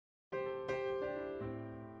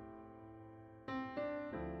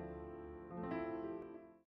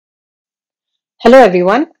Hello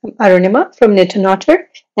everyone, I'm Arunima from Knit and Otter,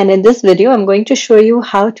 and in this video I'm going to show you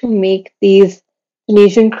how to make these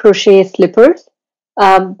Tunisian crochet slippers.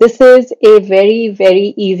 This is a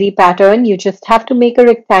very easy pattern. You just have to make a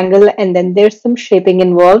rectangle and then there's some shaping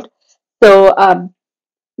involved. So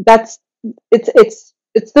that's it's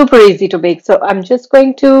super easy to make. So I'm just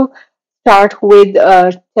going to start with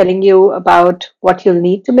telling you about what you'll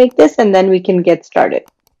need to make this, and then we can get started.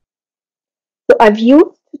 So I've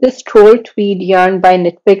used this Troll Tweed yarn by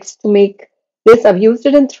Knitpicks to make this. I've used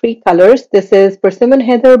it in three colors. This is Persimmon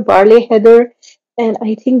Heather, Barley Heather, and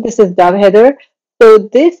I think this is Dove Heather. So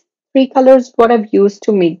this three colors what I've used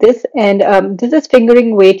to make this. And this is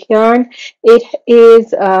fingering weight yarn. It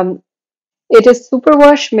is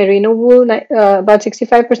superwash merino wool, about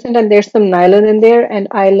 65%, and there's some nylon in there. And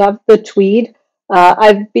I love the tweed.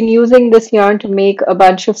 I've been using this yarn to make a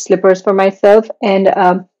bunch of slippers for myself, and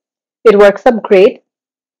it works up great.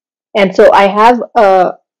 And so I have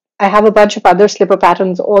a bunch of other slipper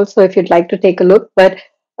patterns also if you'd like to take a look. But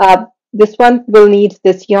this one will need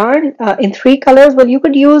this yarn in three colors. Well, you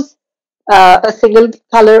could use a single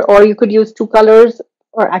color, or you could use two colors,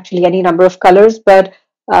 or actually any number of colors. But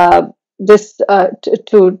this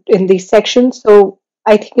in these sections, so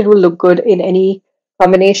I think it will look good in any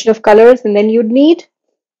combination of colors. And then you'd need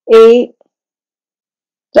a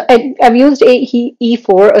so I've used a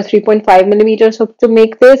E4, a 3.5 millimeters hook to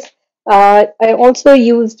make this. I also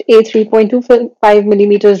used a 3.25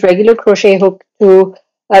 millimeters regular crochet hook to,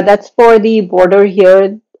 that's for the border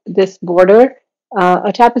here, this border,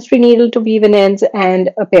 a tapestry needle to weave in ends, and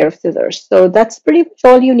a pair of scissors. So that's pretty much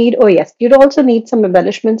all you need. Oh yes, you'd also need some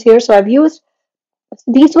embellishments here. So I've used,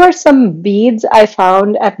 these were some beads I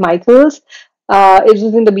found at Michael's. It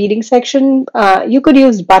was in the beading section. You could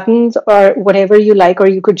use buttons or whatever you like, or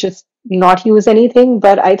you could just not use anything,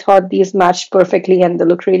 but I thought these matched perfectly and they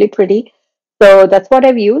look really pretty. So that's what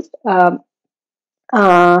I've used. So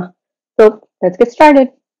let's get started.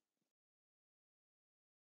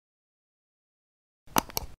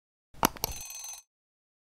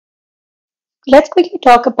 Let's quickly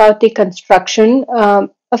talk about the construction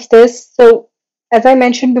of this. So as I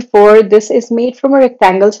mentioned before, this is made from a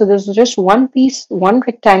rectangle. So there's just one piece, one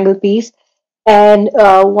rectangle piece. And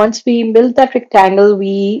once we build that rectangle,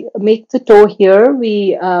 we make the toe here.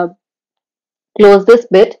 We close this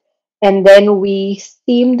bit, and then we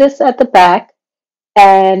seam this at the back,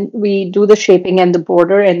 and we do the shaping and the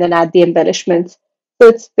border, and then add the embellishments. So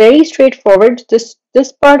it's very straightforward. This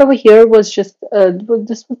part over here was just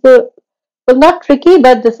this was the well, not tricky,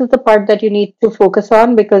 but this is the part that you need to focus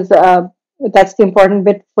on because that's the important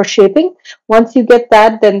bit for shaping. Once you get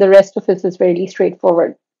that, then the rest of it is really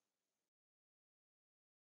straightforward.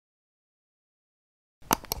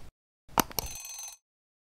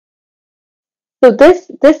 So this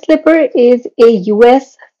slipper is a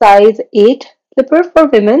US size 8 slipper for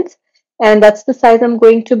women's, and that's the size I'm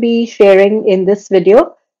going to be sharing in this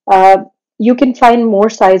video. You can find more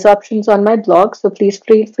size options on my blog, so please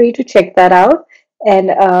feel free to check that out.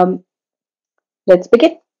 And let's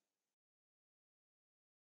begin.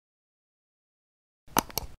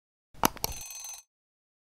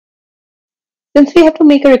 Since we have to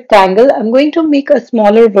make a rectangle, I'm going to make a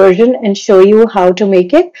smaller version and show you how to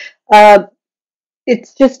make it.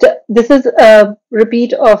 It's just, this is a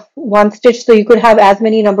repeat of one stitch, so you could have as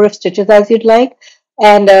many number of stitches as you'd like,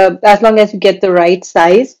 and as long as you get the right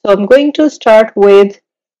size. So I'm going to start with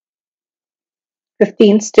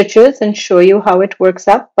 15 stitches and show you how it works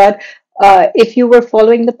up. But if you were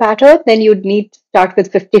following the pattern, then you'd need to start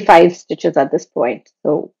with 55 stitches at this point.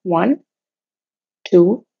 So 1,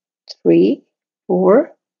 2, 3,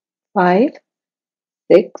 4, 5,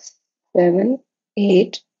 6, 7,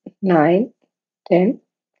 8, 9, 10,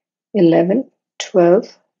 11,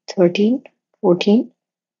 12, 13, 14,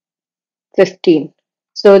 15.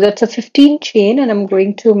 So that's a 15 chain, and I'm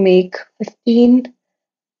going to make 15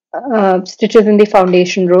 stitches in the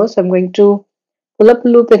foundation row. So I'm going to pull up a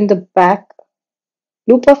loop in the back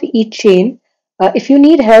loop of each chain. If you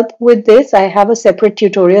need help with this, I have a separate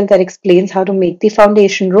tutorial that explains how to make the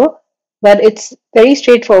foundation row, but it's very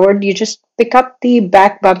straightforward. You just pick up the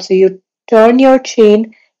back bump. So you turn your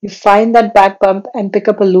chain, you find that back bump and pick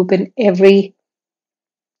up a loop in every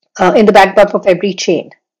in the back bump of every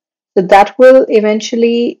chain. So that will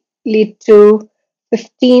eventually lead to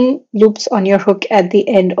 15 loops on your hook at the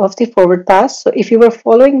end of the forward pass. So if you were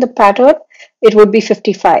following the pattern, it would be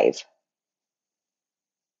 55.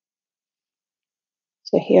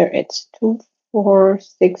 So here it's 2, 4,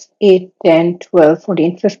 6, 8, 10, 12,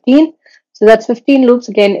 14, 15. So that's 15 loops.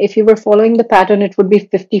 Again, if you were following the pattern, it would be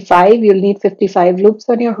 55. You'll need 55 loops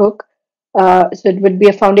on your hook. So it would be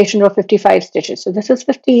a foundation row of 55 stitches. So this is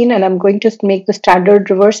 15, and I'm going to make the standard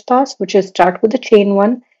reverse pass, which is start with the chain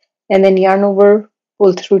 1 and then yarn over,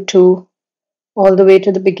 pull through 2 all the way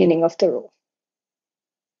to the beginning of the row.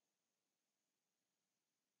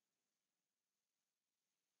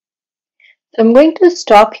 So I'm going to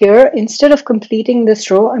stop here. Instead of completing this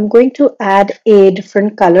row, I'm going to add a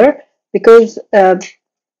different color because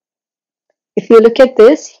if you look at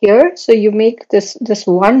this here, so you make this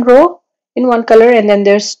one row in one color and then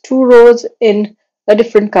there's 2 rows in a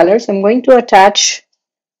different color. So I'm going to attach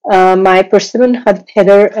my persimmon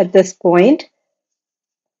heather at this point.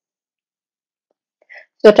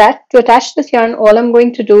 So to attach this yarn, all I'm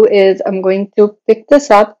going to do is I'm going to pick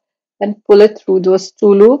this up and pull it through those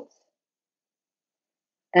 2 loops,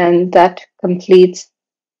 and that completes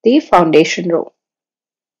the foundation row.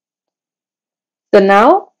 So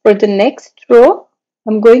now for the next row,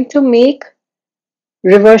 I'm going to make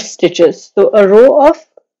reverse stitches. So a row of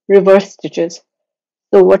reverse stitches.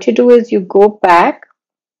 So what you do is you go back,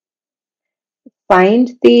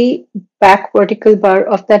 find the back vertical bar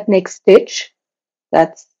of that next stitch.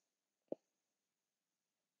 It's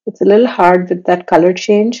a little hard with that color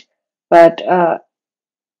change, but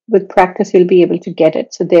with practice you'll be able to get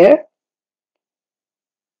it. So there,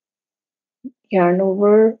 yarn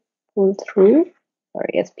over, pull through,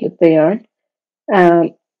 sorry, I split the yarn,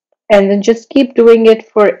 um, and then just keep doing it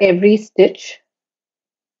for every stitch.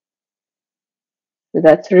 So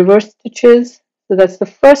that's reverse stitches. So that's the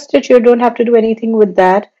first stitch. You don't have to do anything with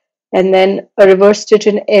that, and then a reverse stitch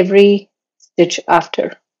in every stitch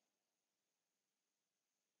after.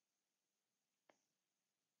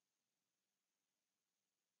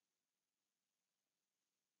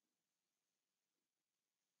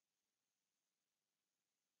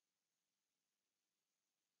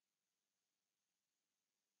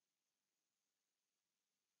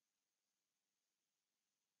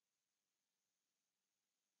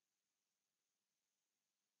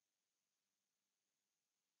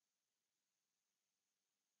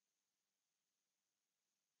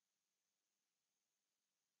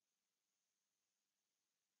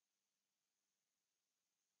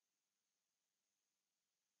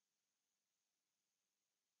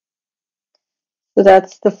 So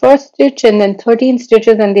that's the first stitch, and then 13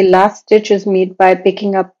 stitches, and the last stitch is made by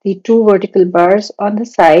picking up the 2 vertical bars on the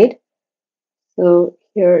side. So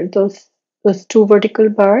here, those 2 vertical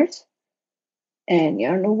bars, and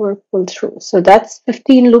yarn over, pull through. So that's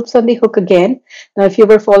 15 loops on the hook again. Now if you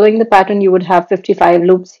were following the pattern, you would have 55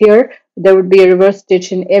 loops here. There would be a reverse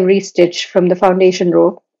stitch in every stitch from the foundation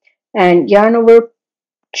row, and yarn over,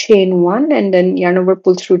 chain 1, and then yarn over,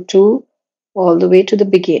 pull through 2 all the way to the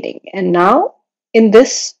beginning. And now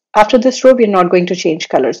after this row, we're not going to change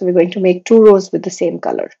color, so we're going to make 2 rows with the same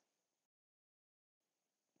color.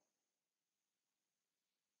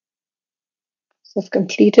 So I've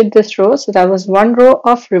completed this row. So that was 1 row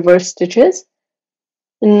of reverse stitches.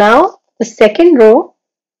 Now the second row,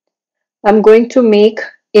 I'm going to make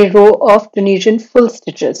a row of Tunisian full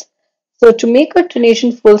stitches. So to make a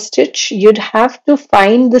Tunisian full stitch, you'd have to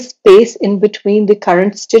find the space in between the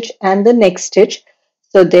current stitch and the next stitch.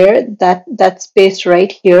 So there, that space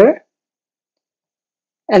right here,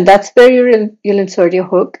 and that's where you'll insert your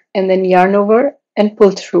hook, and then yarn over and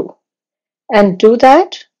pull through, and do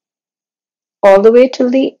that all the way till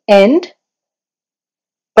the end,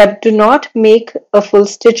 but do not make a full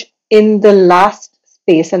stitch in the last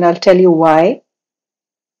space, and I'll tell you why.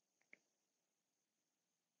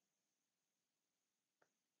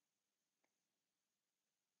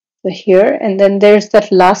 So here, and then there's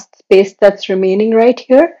that last space that's remaining right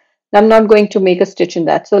here. I'm not going to make a stitch in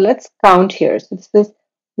that. So let's count here. So this is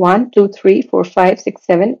 1, 2, 3, 4, 5, 6,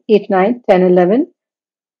 7, 8, 9, 10, 11,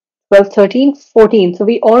 12, 13, 14. So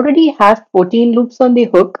we already have 14 loops on the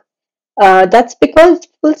hook. That's because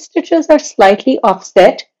full stitches are slightly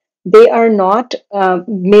offset. They are not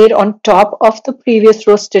made on top of the previous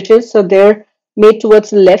row stitches. So they're made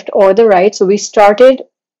towards the left or the right. So we started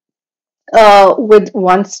with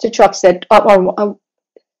 1 stitch offset,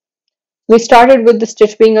 we started with the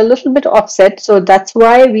stitch being a little bit offset, so that's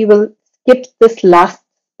why we will skip this last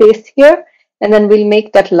space here, and then we'll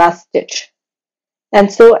make that last stitch. And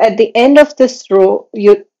so at the end of this row,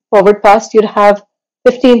 you forward pass, you'd have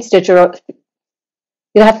 15 stitches,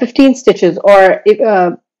 or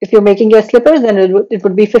if you're making your slippers, then it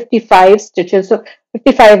would be 55 stitches, so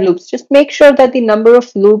 55 loops. Just make sure that the number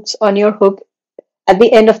of loops on your hook at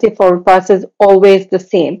the end of the forward pass is always the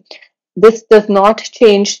same. This does not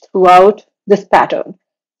change throughout this pattern.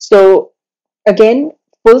 So again,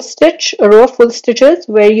 full stitch, a row of full stitches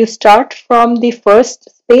where you start from the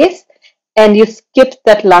first space and you skip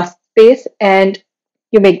that last space and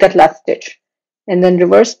you make that last stitch. And then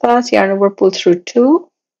reverse pass, yarn over, pull through 2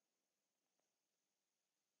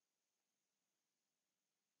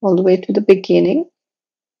 all the way to the beginning.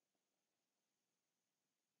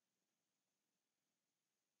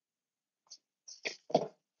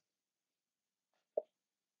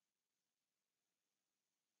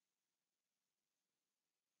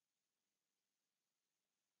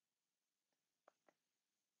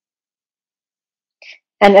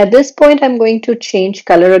 And at this point, I'm going to change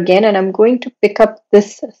color again, and I'm going to pick up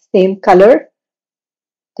this same color,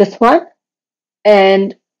 this one,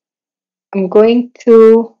 and I'm going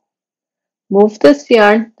to move this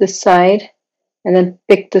yarn this side and then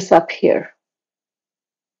pick this up here.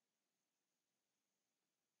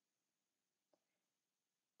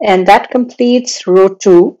 And that completes row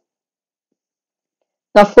 2.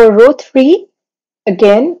 Now for row 3,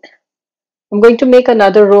 again, I'm going to make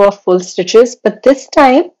another row of full stitches, but this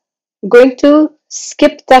time I'm going to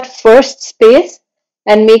skip that first space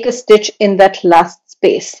and make a stitch in that last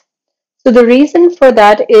space. So the reason for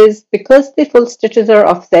that is because the full stitches are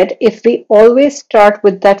offset, if we always start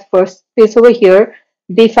with that first space over here,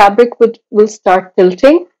 the fabric will start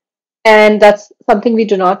tilting, and that's something we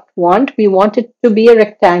do not want. We want it to be a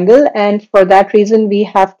rectangle, and for that reason we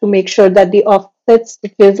have to make sure that the offset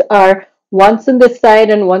stitches are once on this side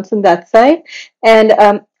and once on that side. And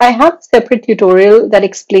I have a separate tutorial that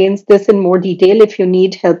explains this in more detail if you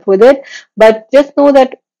need help with it, but just know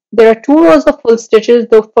that there are 2 rows of full stitches.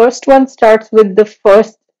 The first one starts with the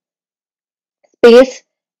first space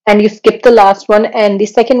and you skip the last one, and the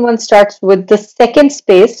second one starts with the second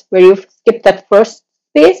space where you skip that first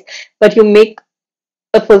space but you make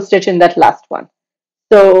a full stitch in that last one.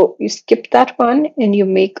 So you skip that one and you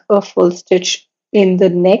make a full stitch in the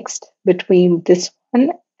next between this one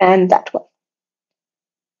and that one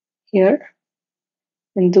here,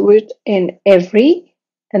 and do it in every,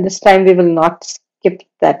 and this time we will not skip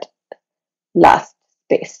that last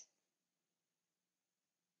space.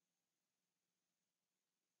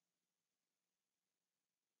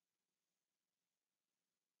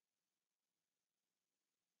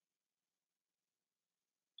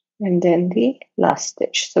 And then the last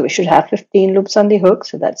stitch. So we should have 15 loops on the hook.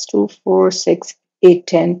 So that's 2, 4, 6, 8,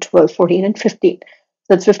 10, 12, 14, and 15. So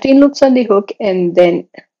that's 15 loops on the hook, and then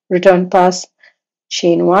return pass,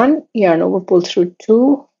 chain 1, yarn over, pull through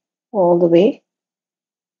 2 all the way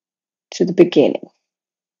to the beginning.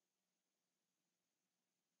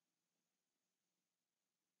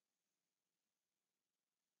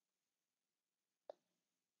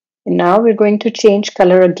 And now we're going to change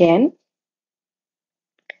color again.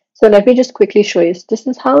 So let me just quickly show you. So this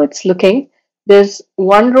is how it's looking. There's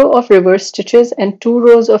 1 row of reverse stitches and 2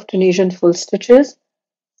 rows of Tunisian full stitches.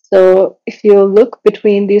 So if you look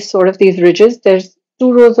between these ridges, there's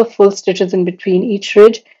 2 rows of full stitches in between each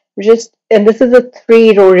ridge. And this is a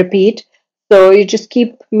 3-row repeat. So you just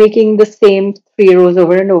keep making the same 3 rows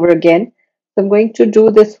over and over again. So I'm going to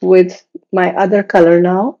do this with my other color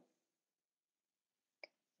now.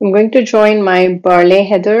 I'm going to join my barley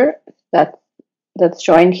heather that's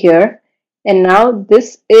joined here. And now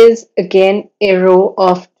this is again a row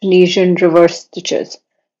of Tunisian reverse stitches.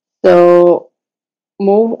 So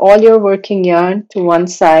move all your working yarn to one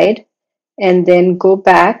side and then go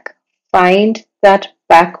back, find that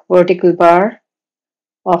back vertical bar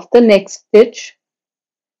of the next stitch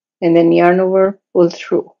and then yarn over, pull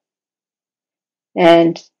through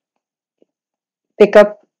and pick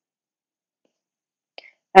up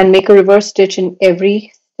and make a reverse stitch in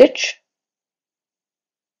every stitch.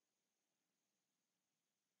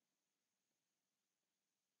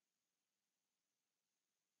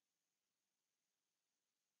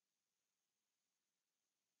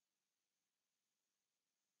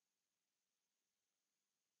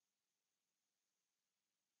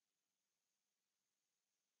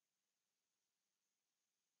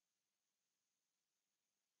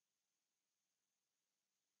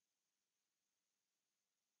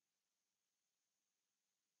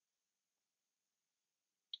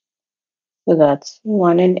 So that's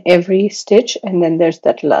 1 in every stitch, and then there's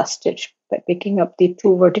that last stitch by picking up the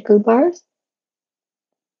 2 vertical bars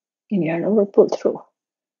and yarn over, pull through.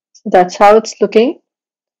 So that's how it's looking.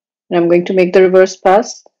 And I'm going to make the reverse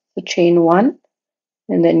pass, so chain 1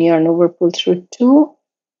 and then yarn over, pull through 2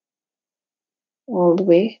 all the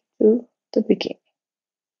way to the beginning.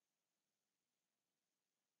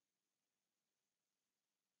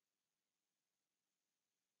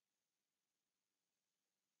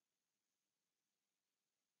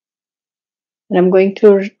 And I'm going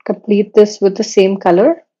to complete this with the same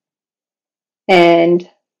color, and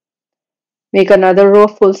make another row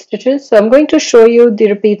of full stitches. So I'm going to show you the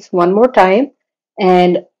repeats one more time,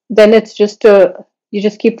 and then it's just you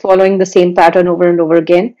just keep following the same pattern over and over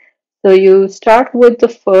again. So you start with the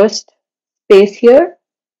first space here.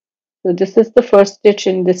 So this is the first stitch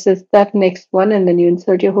and this is that next one, and then you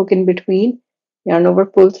insert your hook in between, yarn over,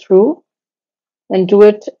 pull through, and do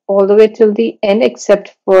it all the way till the end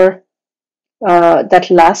except for that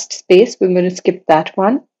last space. We're going to skip that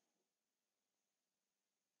one.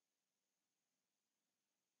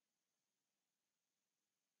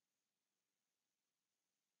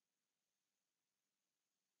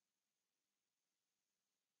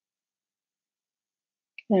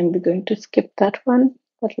 And we're going to skip that one,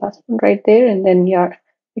 that last one right there, and then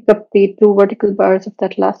pick up the two vertical bars of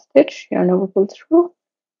that last stitch, yarn over, pull through,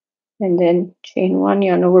 and then chain one,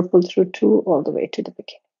 yarn over, pull through two, all the way to the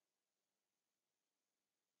beginning.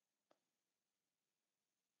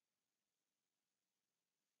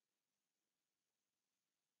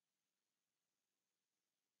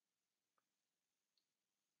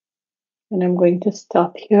 And I'm going to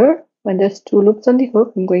stop here. When there's two loops on the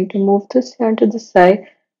hook, I'm going to move this yarn to the side,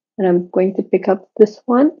 and I'm going to pick up this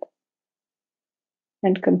one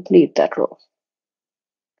and complete that row.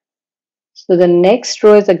 So the next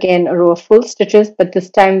row is again a row of full stitches, but this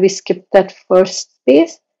time we skip that first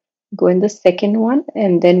space, go in the second one,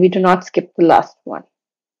 and then we do not skip the last one.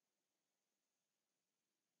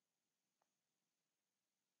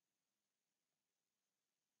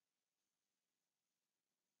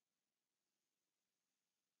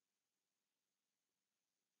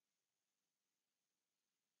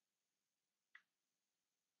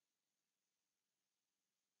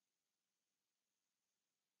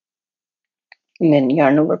 And then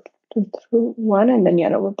yarn over, pull through one, and then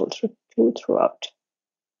yarn over, pull through two throughout.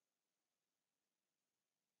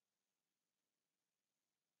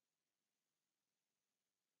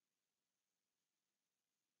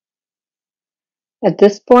 At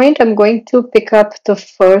this point, I'm going to pick up the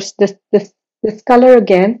first, this color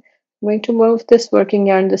again. I'm going to move this working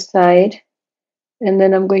yarn this side, and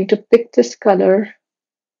then I'm going to pick this color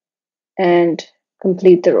and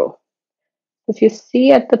complete the row. If you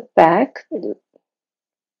see at the back,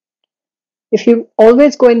 if you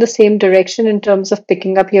always go in the same direction in terms of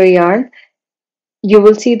picking up your yarn, you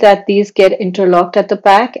will see that these get interlocked at the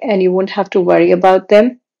back and you won't have to worry about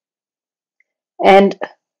them. And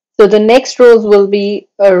so the next rows will be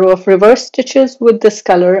a row of reverse stitches with this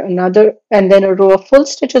color, another, and then a row of full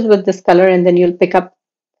stitches with this color, and then you'll pick up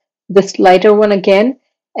this lighter one again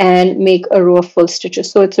and make a row of full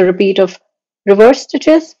stitches. So it's a repeat of reverse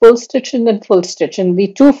stitches, full stitch, and then full stitch. And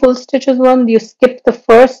the two full stitches one, you skip the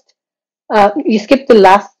first, you skip the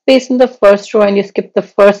last space in the first row and you skip the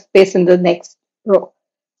first space in the next row.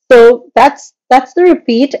 So that's the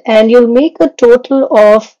repeat, and you'll make a total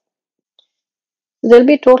of, there'll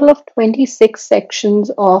be a total of 26 sections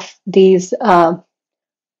of these the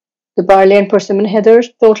barley and persimmon heather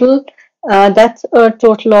total. That's a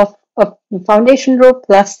total of a foundation row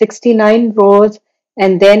plus 69 rows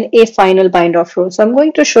and then a final bind off row. So I'm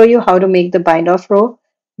going to show you how to make the bind off row.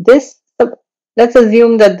 This, let's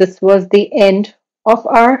assume that this was the end of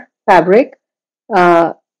our fabric,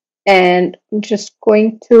 and I'm just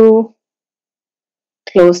going to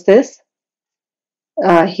close this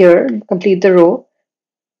here, complete the row,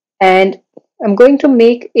 and I'm going to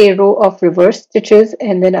make a row of reverse stitches,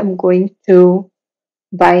 and then I'm going to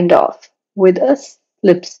bind off with a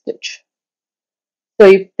slip stitch. So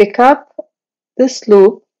you pick up this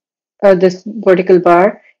loop, this vertical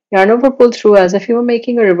bar, yarn over, pull through as if you were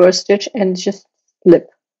making a reverse stitch, and just slip.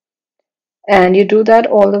 And you do that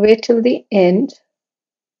all the way till the end.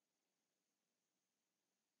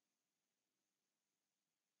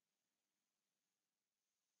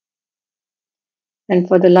 And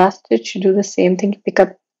for the last stitch, you do the same thing. You pick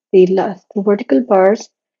up the last two vertical bars,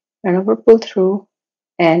 yarn over, pull through,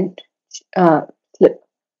 and slip.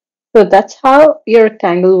 So that's how your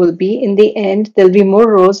rectangle will be. In the end, there'll be more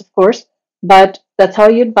rows, of course, but that's how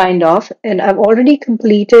you'd bind off. And I've already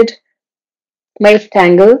completed my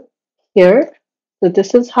rectangle here. So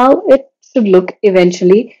this is how it should look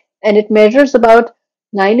eventually. And it measures about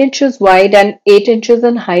 9 inches wide and 8 inches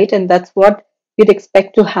in height. And that's what you'd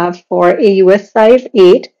expect to have for a US size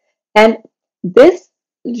 8. And this,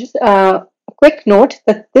 just a quick note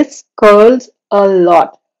that this curls a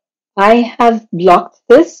lot. I have blocked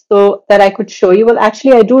this so that I could show you. Well,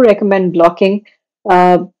 actually, I do recommend blocking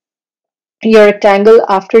your rectangle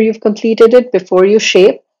after you've completed it before you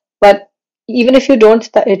shape. But even if you don't,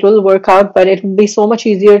 it will work out, but it will be so much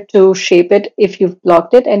easier to shape it if you've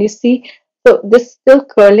blocked it. And you see, so this is still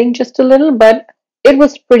curling just a little, but it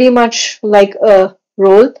was pretty much like a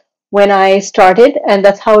roll. when I started, and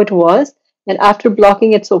that's how it was. And after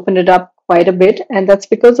blocking, it's opened it up quite a bit, and that's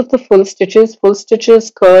because of the full stitches. Full stitches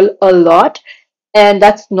curl a lot, and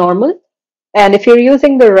that's normal. And if you're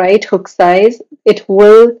using the right hook size,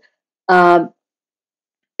 uh,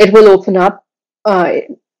 it will open up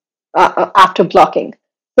after blocking.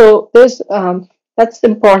 So there's that's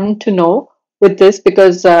important to know with this,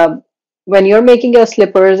 because when you're making your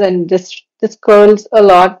slippers and this curls a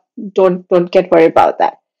lot, don't get worried about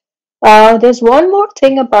that. There's one more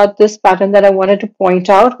thing about this pattern that I wanted to point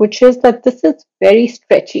out, which is that this is very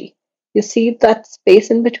stretchy. You see that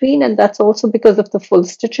space in between, and that's also because of the full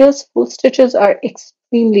stitches. Full stitches are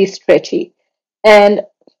extremely stretchy. And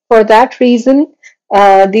for that reason,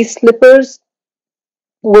 these slippers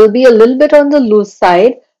will be a little bit on the loose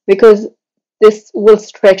side, because this will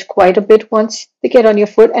stretch quite a bit once they get on your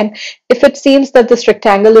foot. And if it seems that this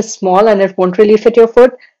rectangle is small and it won't really fit your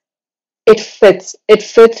foot, it fits. It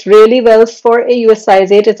fits really well for a US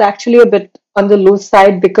size 8. It's actually a bit on the loose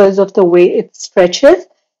side because of the way it stretches.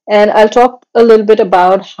 And I'll talk a little bit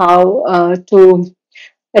about how to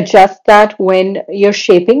adjust that when you're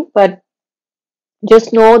shaping. But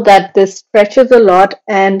just know that this stretches a lot,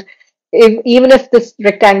 and even if this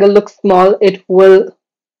rectangle looks small, it will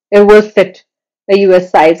fit a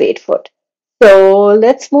US size 8 foot. So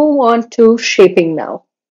let's move on to shaping now.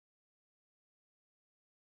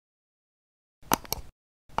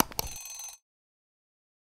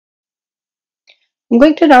 I'm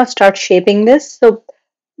going to now start shaping this. So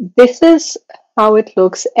this is how it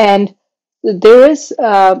looks, and there is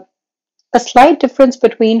a slight difference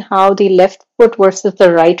between how the left foot versus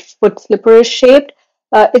the right foot slipper is shaped.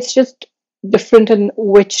 It's just different in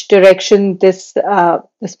which direction this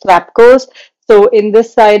flap goes. So in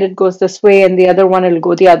this side it goes this way, and the other one it'll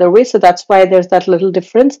go the other way. So that's why there's that little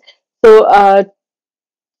difference. So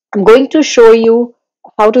I'm going to show you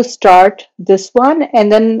how to start this one, and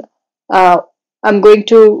then uh, I'm going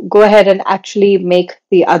to go ahead and actually make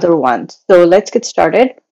the other one. So let's get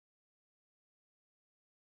started.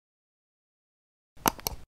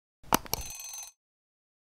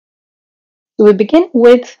 So we begin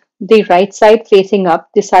with the right side facing up,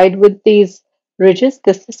 the side with these ridges,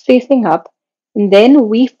 this is facing up, and then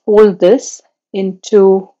we fold this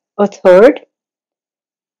into a third,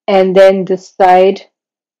 and then this side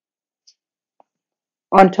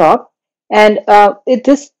on top. And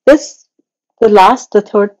the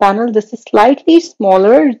third panel, this is slightly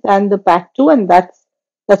smaller than the back two, and that's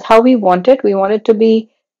how we want it. We want it to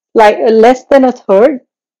be like less than a third.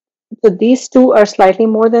 So these two are slightly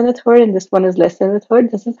more than a third, and this one is less than a third.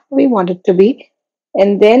 This is how we want it to be.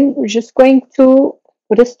 And then we're just going to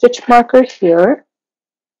put a stitch marker here.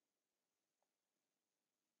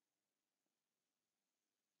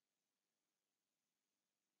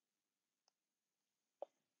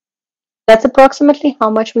 That's approximately how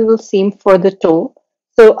much we will seam for the toe.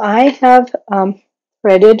 So I have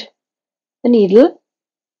threaded the needle.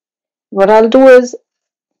 What I'll do is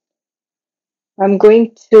I'm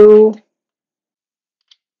going to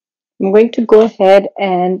go ahead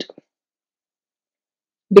and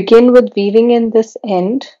begin with weaving in this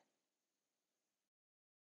end.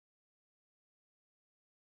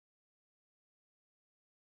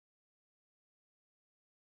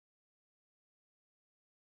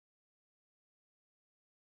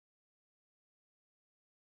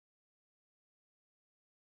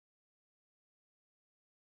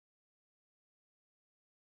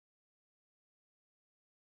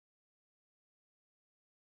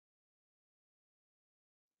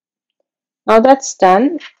 Now that's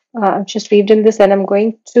done. I've just weaved in this, and I'm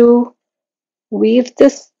going to weave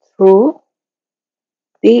this through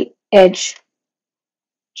the edge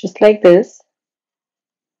just like this,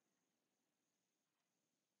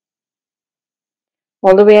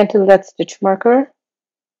 all the way until that stitch marker.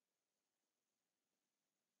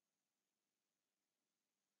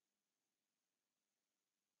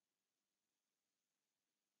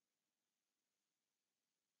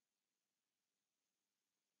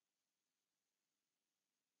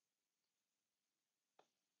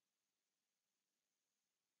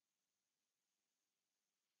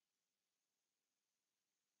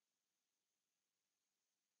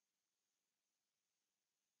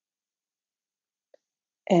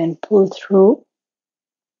 And pull through.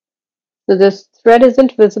 So this thread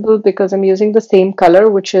isn't visible because I'm using the same color,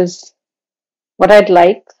 which is what I'd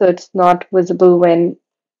like. So it's not visible when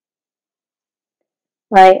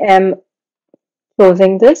I am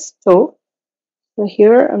closing this toe. So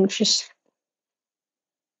here I'm just,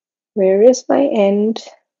 where is my end?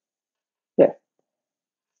 Here.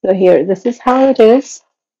 So here, this is how it is.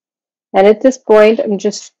 And at this point, I'm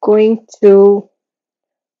just going to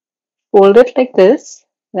fold it like this.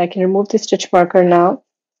 And I can remove the stitch marker now.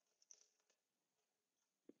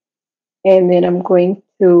 And then I'm going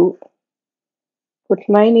to put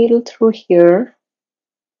my needle through here,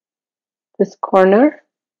 this corner,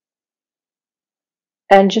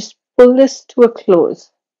 and just pull this to a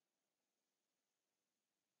close.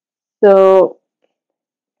 So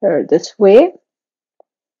this way.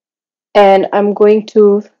 And I'm going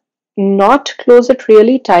to not close it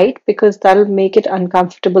really tight because that'll make it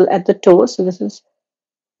uncomfortable at the toe. So this is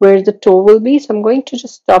where the toe will be. So I'm going to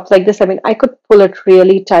just stop like this. I mean, I could pull it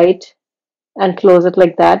really tight and close it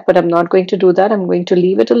like that, but I'm not going to do that. I'm going to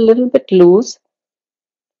leave it a little bit loose.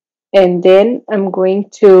 And then I'm going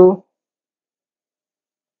to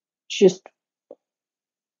just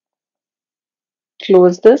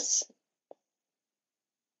close this.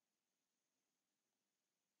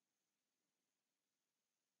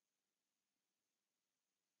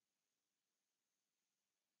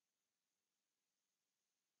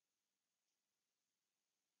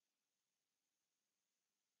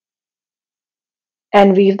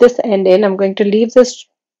 And weave this end in. I'm going to leave this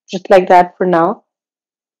just like that for now.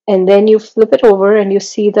 And then you flip it over and you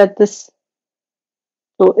see that this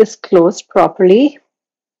toe is closed properly.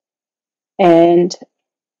 And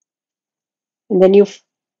then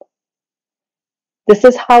this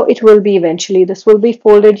is how it will be eventually. This will be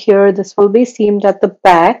folded here, this will be seamed at the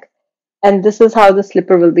back, and this is how the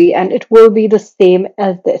slipper will be, and it will be the same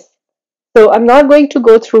as this. So I'm not going to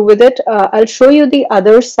go through with it. I'll show you the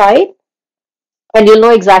other side and you'll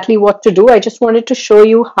know exactly what to do. I just wanted to show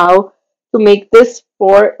you how to make this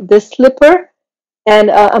for this slipper,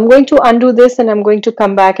 and I'm going to undo this and I'm going to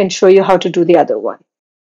come back and show you how to do the other one.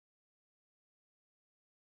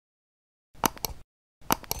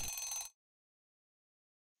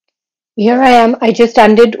 Here I am. I just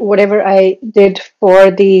undid whatever I did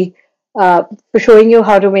for the for showing you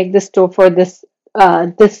how to make this toe for this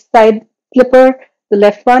side slipper, the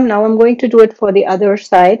left one. Now I'm going to do it for the other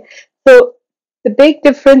side. So the big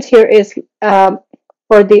difference here is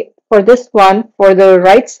for this one, for the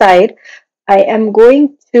right side, I am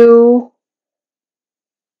going to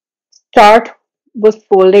start with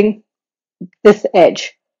folding this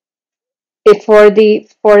edge. If for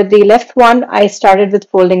the left one, I started with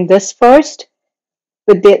folding this first.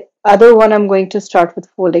 With the other one, I'm going to start with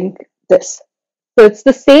folding this. So it's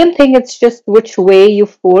the same thing, it's just which way you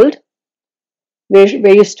fold,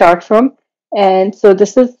 where you start from. And so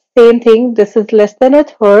this is the same thing. This is less than a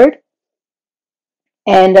third.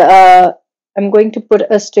 And I'm going to put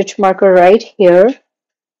a stitch marker right here.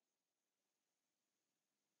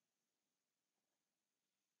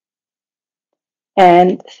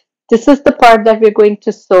 And this is the part that we're going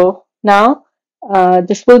to sew now.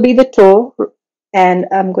 This will be the toe. And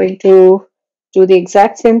I'm going to do the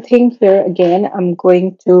exact same thing here again. I'm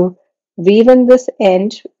going to weave in this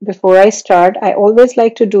end before I start. I always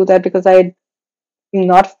like to do that because I'm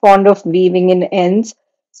not fond of weaving in ends.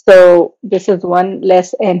 So this is one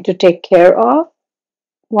less end to take care of.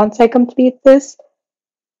 Once I complete this,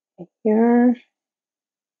 here,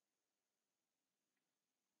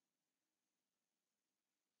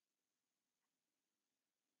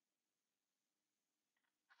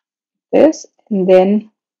 this, and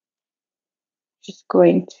then just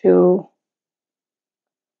going to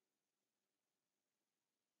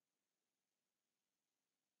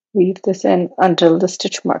weave this in until the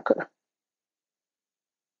stitch marker.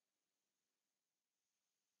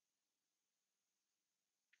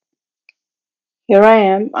 Here I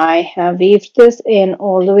am. I have weaved this in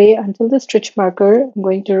all the way until the stitch marker. I'm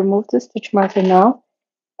going to remove the stitch marker now,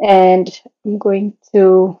 and I'm going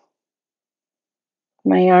to put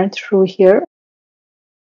my yarn through here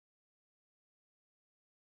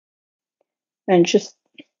and just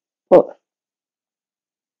pull.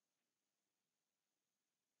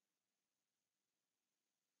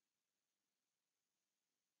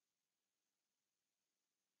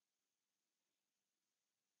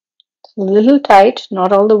 It's a little tight,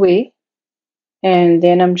 not all the way. And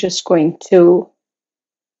then I'm just going to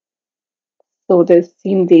sew this,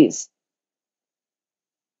 seam these.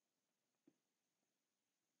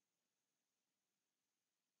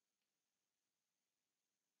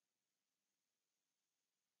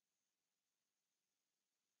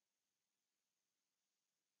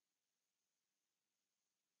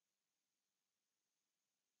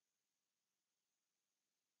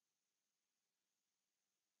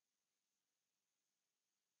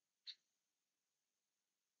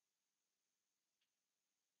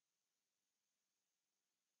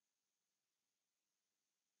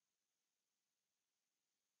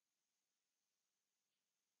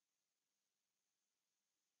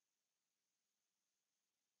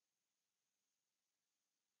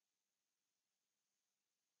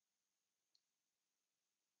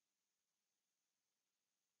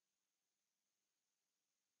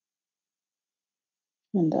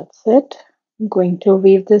 And that's it. I'm going to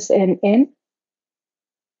weave this end in.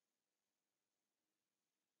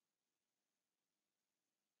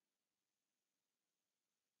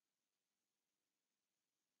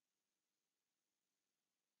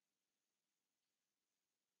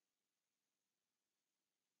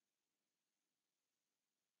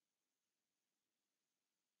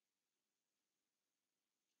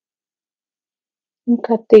 And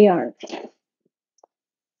cut the yarn.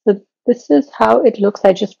 So this is how it looks.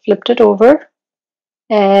 I just flipped it over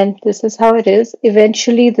and this is how it is.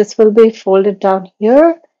 Eventually this will be folded down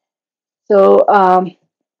here. So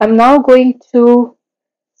I'm now going to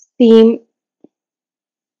seam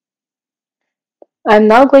I'm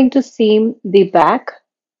now going to seam the back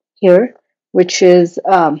here, which is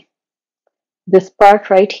this part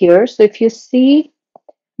right here. So if you see,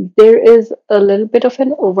 there is a little bit of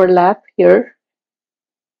an overlap here.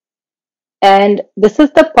 And this is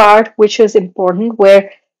the part which is important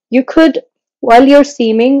where you could, while you're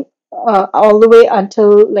seaming all the way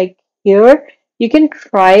until like here, you can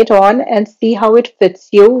try it on and see how it fits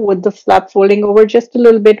you with the flap folding over just a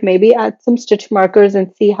little bit, maybe add some stitch markers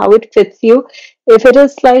and see how it fits you. If it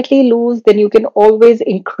is slightly loose, then you can always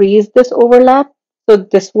increase this overlap. So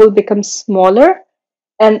this will become smaller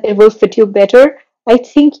and it will fit you better. I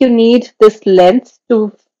think you need this length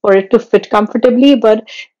to for it to fit comfortably, but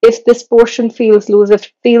if this portion feels loose, if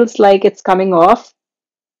it feels like it's coming off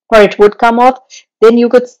or it would come off, then you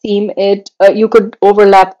could seam it, you could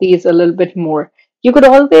overlap these a little bit more. You could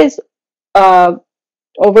always uh,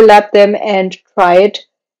 overlap them and try it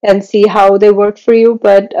and see how they work for you.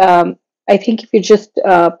 But I think if you just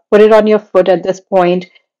put it on your foot at this point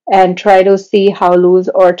and try to see how loose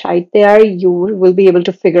or tight they are, you will be able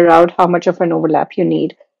to figure out how much of an overlap you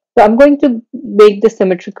need. So I'm going to make this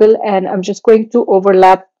symmetrical and I'm just going to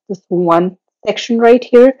overlap this one section right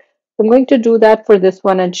here. I'm going to do that for this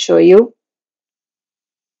one and show you.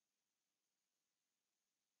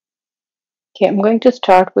 Okay, I'm going to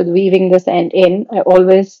start with weaving this end in. I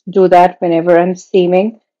always do that whenever I'm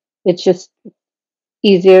seaming. It's just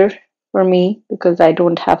easier for me because I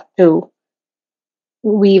don't have to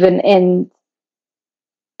weave an end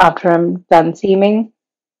after I'm done seaming.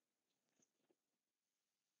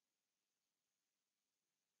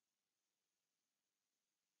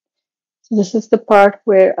 So this is the part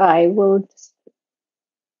where I will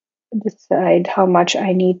decide how much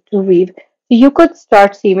I need to weave. You could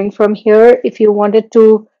start seaming from here if you wanted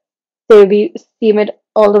to say we seam it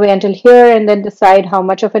all the way until here and then decide how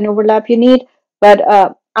much of an overlap you need. But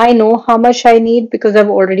I know how much I need because I've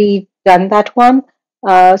already done that one.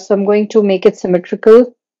 So I'm going to make it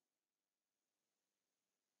symmetrical.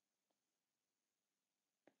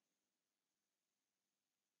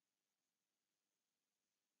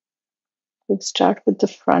 We'll start with the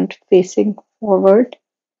front facing forward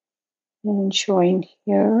and join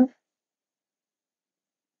here.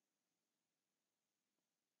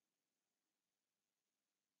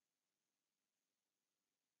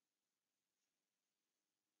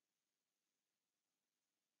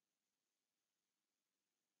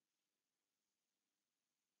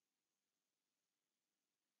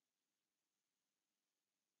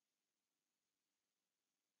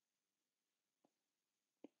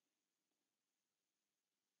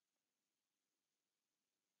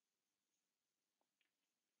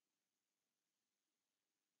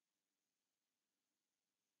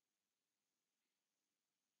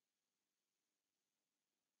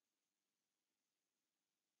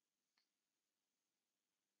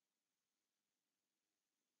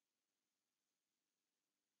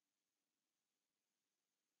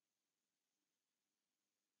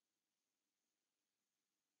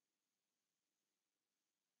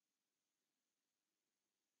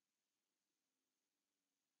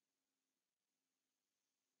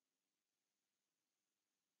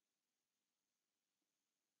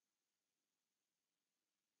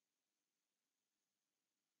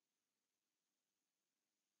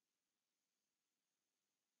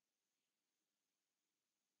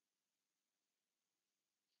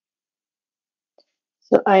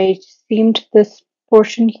 So I seamed this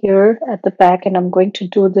portion here at the back and I'm going to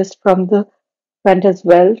do this from the front as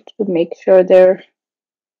well to make sure they're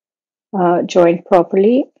joined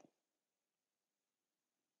properly.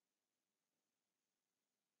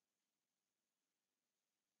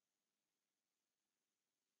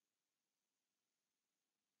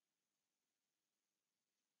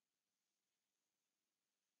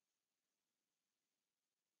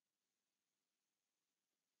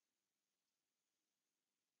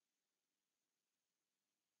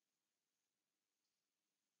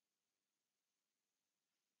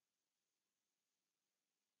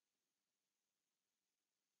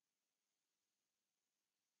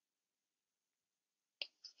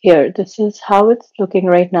 Here, this is how it's looking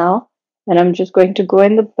right now. And I'm just going to go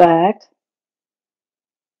in the back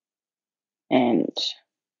and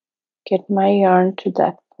get my yarn to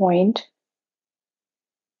that point.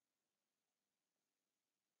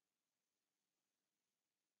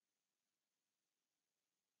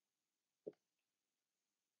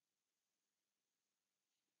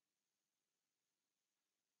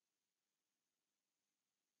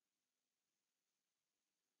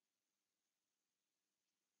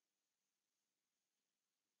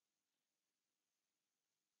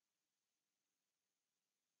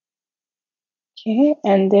 Okay,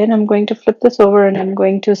 and then I'm going to flip this over and I'm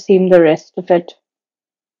going to seam the rest of it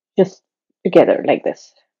just together like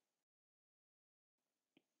this.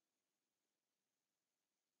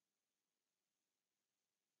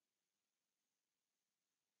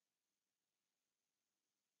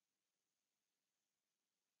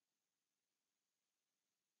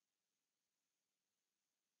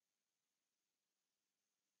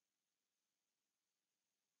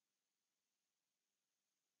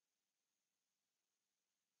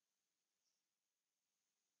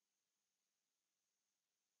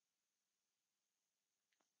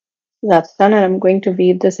 That's done, and I'm going to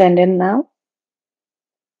weave this end in now.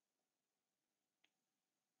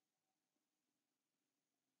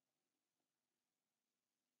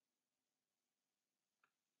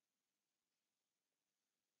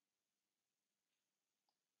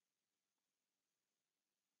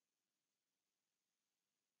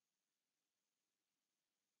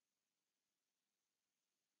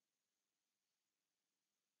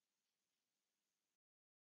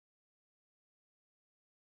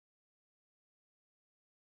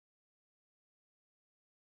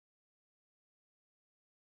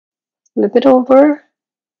 Flip it over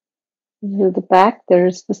to the back.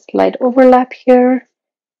 There's the slight overlap here,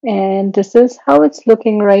 and this is how it's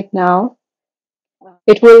looking right now.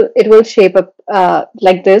 It will shape up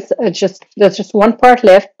like this. Just there's just one part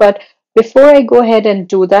left, but before I go ahead and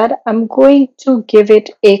do that, I'm going to give it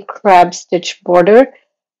a crab stitch border.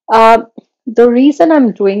 Uh, the reason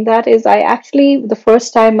I'm doing that is I actually the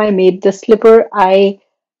first time I made the slipper, I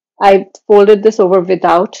folded this over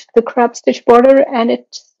without the crab stitch border and it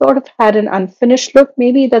sort of had an unfinished look.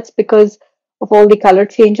 Maybe that's because of all the color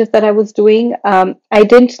changes that I was doing. I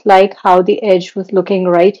didn't like how the edge was looking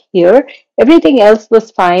right here. Everything else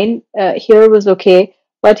was fine. Here was okay.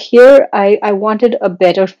 But here I wanted a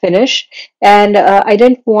better finish and I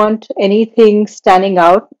didn't want anything standing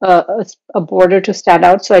out, a border to stand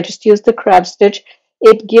out. So I just used the crab stitch.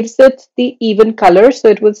 It gives it the even color, so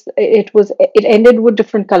it ended with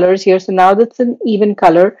different colors here, so now that's an even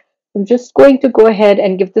color. I'm just going to go ahead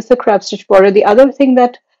and give this a crab stitch border. The other thing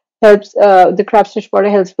that helps the crab stitch border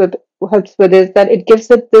helps with is that it gives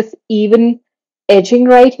it this even edging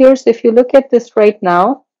right here. So if you look at this right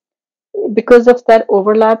now, because of that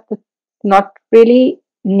overlap, it's not really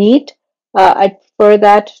neat. I prefer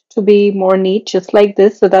that to be more neat, just like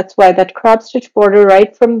this. So that's why that crab stitch border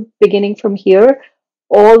right from beginning from here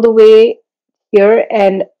all the way here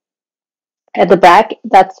and at the back,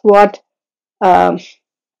 um,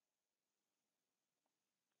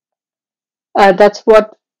 that's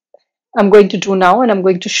what I'm going to do now, and I'm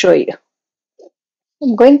going to show you.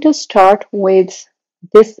 I'm going to start with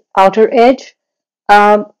this outer edge.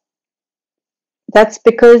 Um, that's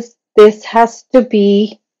because this has to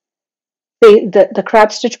be the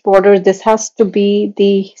crab stitch border. This has to be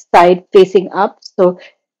the side facing up. So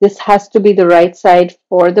this has to be the right side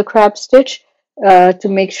for the crab stitch to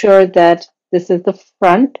make sure that this is the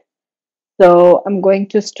front. So I'm going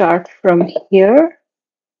to start from here.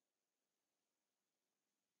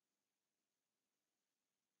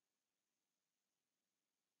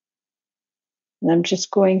 And I'm just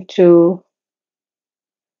going to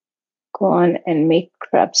go on and make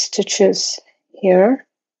crab stitches here.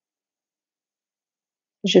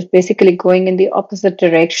 Just basically going in the opposite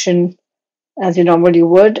direction as you normally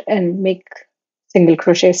would and make single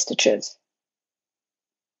crochet stitches.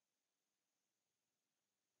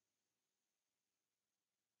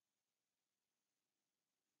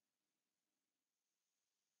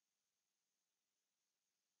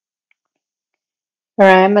 Here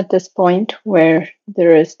I am at this point where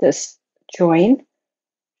there is this join. I'm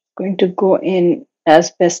going to go in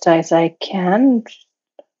as best as I can,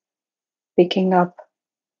 picking up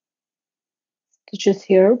stitches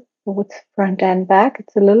here, both front and back.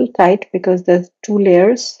 It's a little tight because there's two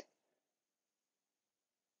layers.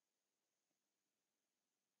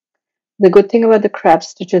 The good thing about the crab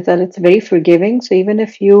stitch is that it's very forgiving. So even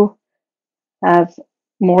if you have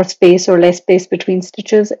more space or less space between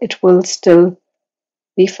stitches, it will still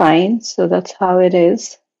be fine. So that's how it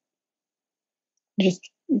is. Just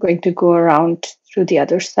going to go around through the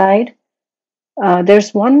other side.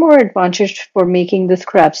 There's one more advantage for making this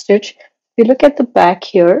crab stitch. If you look at the back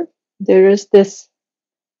here, there is this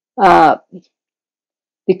uh,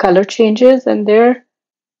 the color changes and they're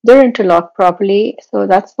interlocked properly, so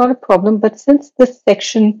that's not a problem. But since this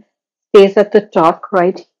section stays at the top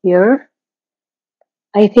right here,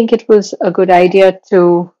 I think it was a good idea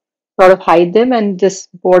to sort of hide them, and this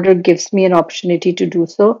border gives me an opportunity to do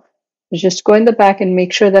so. Just go in the back and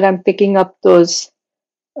make sure that I'm picking up those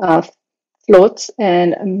uh, floats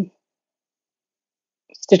and I'm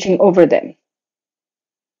stitching over them.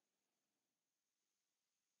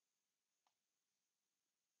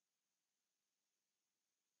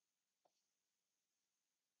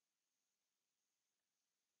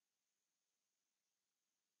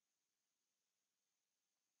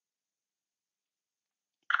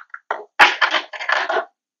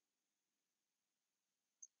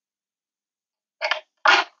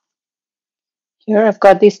 Here I've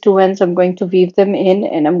got these two ends. I'm going to weave them in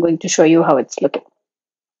and I'm going to show you how it's looking.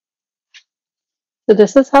 So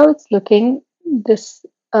this is how it's looking. This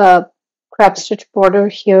crab stitch border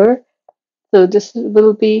here. So this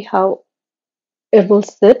will be how it will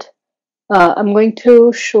sit. I'm going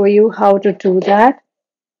to show you how to do that.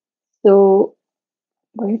 So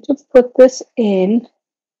I'm going to put this in.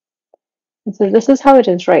 And so this is how it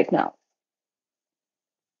is right now.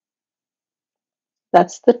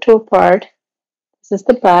 That's the toe part. This is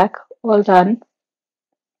the back, all done.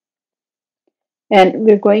 And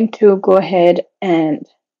we're going to go ahead and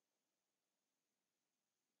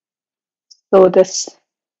sew this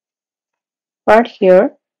part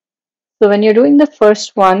here. So when you're doing the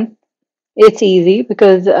first one, it's easy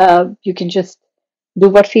because you can just do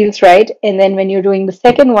what feels right. And then when you're doing the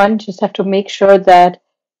second one, just have to make sure that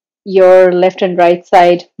your left and right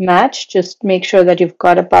side match. Just make sure that you've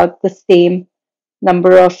got about the same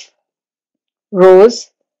number of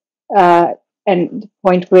rows uh, and the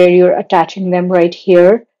point where you're attaching them right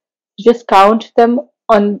here. Just count them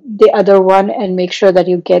on the other one and make sure that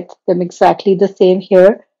you get them exactly the same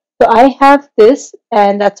here. So I have this,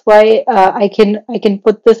 and that's why I can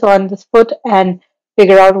put this on this foot and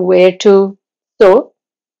figure out where to sew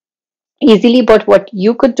easily. But what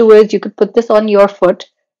you could do is you could put this on your foot,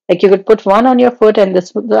 like you could put one on your foot and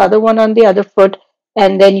this the other one on the other foot,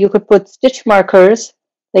 and then you could put stitch markers,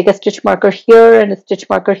 like a stitch marker here and a stitch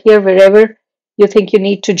marker here, wherever you think you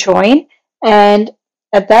need to join. And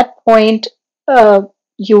at that point, uh,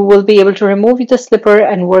 you will be able to remove the slipper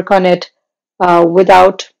and work on it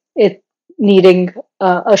without it needing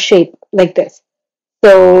a shape like this.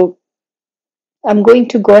 So I'm going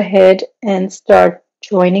to go ahead and start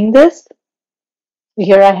joining this.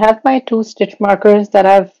 Here I have my two stitch markers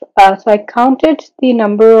that so I counted the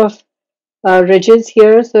number of ridges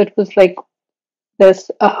here. So it was like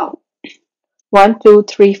this 1, 2,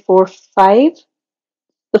 3, 4, 5.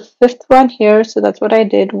 The fifth one here, so that's what I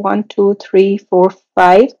did 1, 2, 3, 4,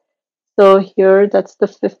 5. So here that's the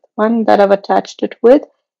fifth one that I've attached it with.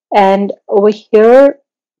 And over here,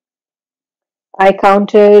 I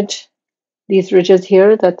counted these ridges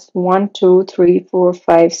here. That's 1, 2, 3, 4,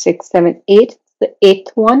 5, 6, 7, 8. The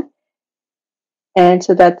eighth one. And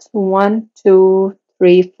so that's 1, 2,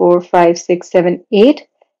 3, 4, 5, 6, 7, 8,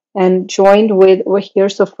 and joined with over here.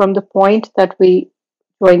 So from the point that we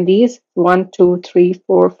join these, 1, 2, 3,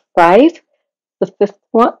 4, 5, the fifth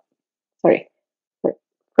one, sorry,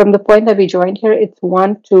 from the point that we joined here, it's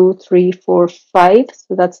 1, 2, 3, 4, 5.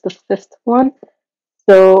 So that's the fifth one.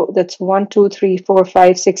 So that's 1, 2, 3, 4,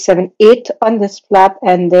 5, 6, 7, 8 on this flap.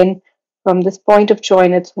 And then from this point of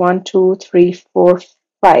join, it's 1, 2, 3, 4,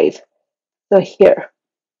 5. So here.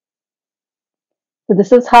 So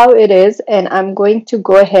this is how it is, and I'm going to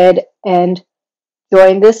go ahead and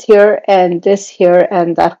join this here, and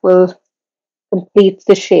that will complete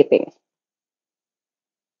the shaping.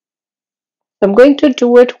 I'm going to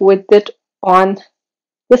do it with it on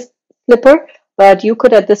this slipper, but you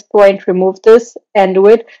could at this point remove this and do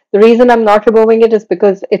it. The reason I'm not removing it is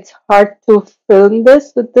because it's hard to film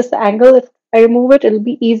this with this angle. If I remove it, it'll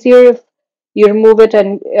be easier if you remove it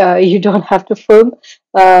and you don't have to film.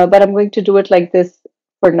 But I'm going to do it like this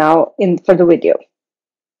for now for the video.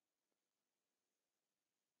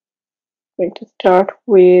 Going to start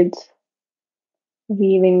with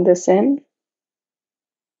weaving this in.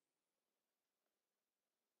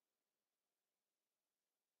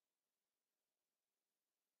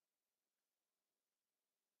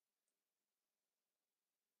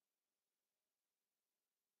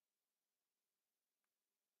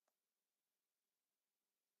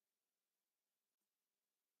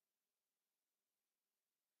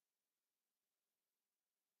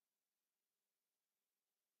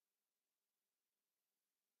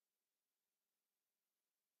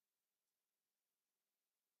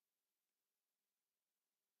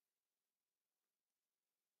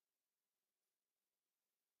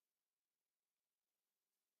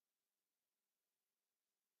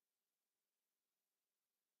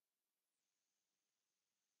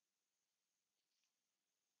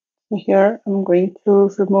 Here I'm going to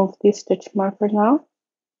remove the stitch marker now,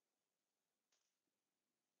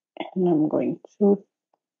 and I'm going to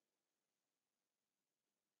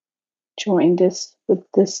join this with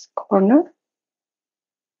this corner.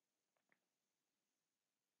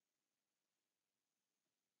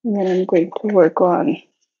 And then I'm going to work on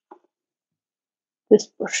this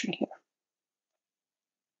portion here.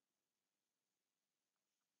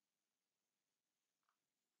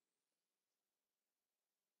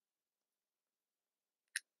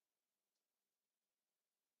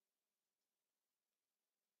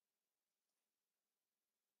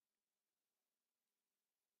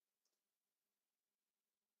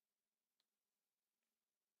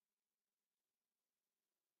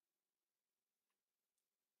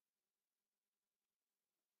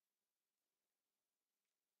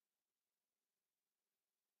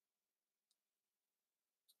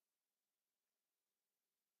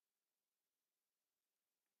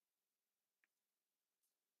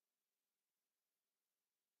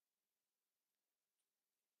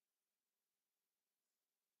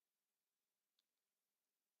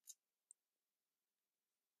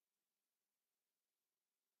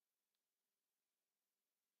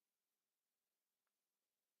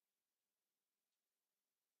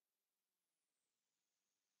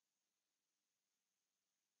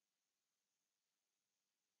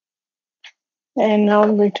 And now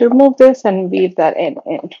I'm going to remove this and weave that in.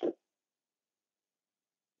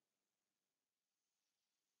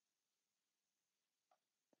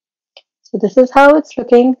 So this is how it's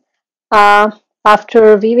looking uh,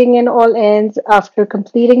 after weaving in all ends, after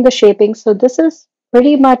completing the shaping. So this is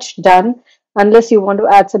pretty much done, unless you want to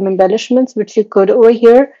add some embellishments, which you could over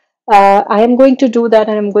here. I am going to do that,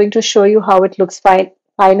 and I'm going to show you how it looks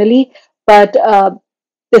finally. But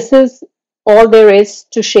this is all there is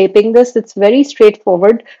to shaping this. It's very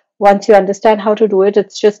straightforward once you understand how to do it.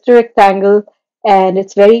 It's just a rectangle and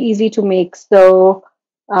it's very easy to make. So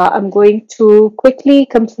I'm going to quickly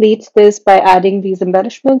complete this by adding these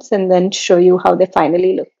embellishments and then show you how they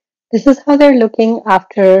finally look. This is how they're looking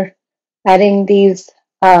after adding these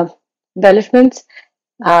embellishments.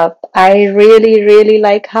 I really, really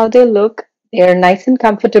like how they look. They're nice and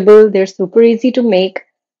comfortable. They're super easy to make.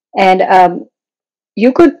 And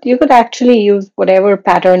you could actually use whatever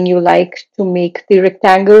pattern you like to make the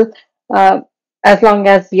rectangle, uh, as long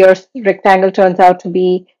as your rectangle turns out to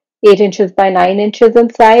be 8 inches by 9 inches in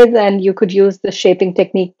size, and you could use the shaping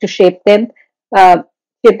technique to uh,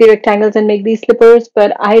 shape the rectangles and make these slippers.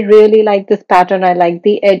 But I really like this pattern. I like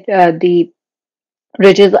the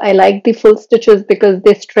ridges. I like the full stitches because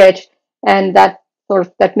they stretch, and that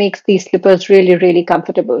makes these slippers really, really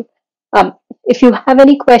comfortable. If you have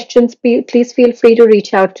any questions, please feel free to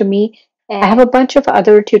reach out to me. And I have a bunch of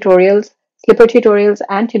other tutorials, slipper tutorials,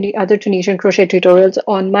 and other Tunisian crochet tutorials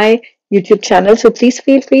on my YouTube channel. So please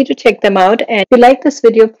feel free to check them out. And if you like this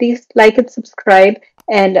video, please like and subscribe.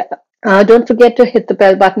 And don't forget to hit the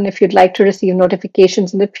bell button if you'd like to receive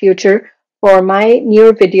notifications in the future for my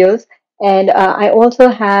newer videos. And I also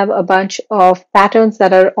have a bunch of patterns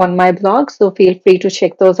that are on my blog, so feel free to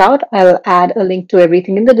check those out. I'll add a link to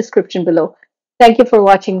everything in the description below. Thank you for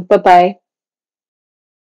watching. Bye bye.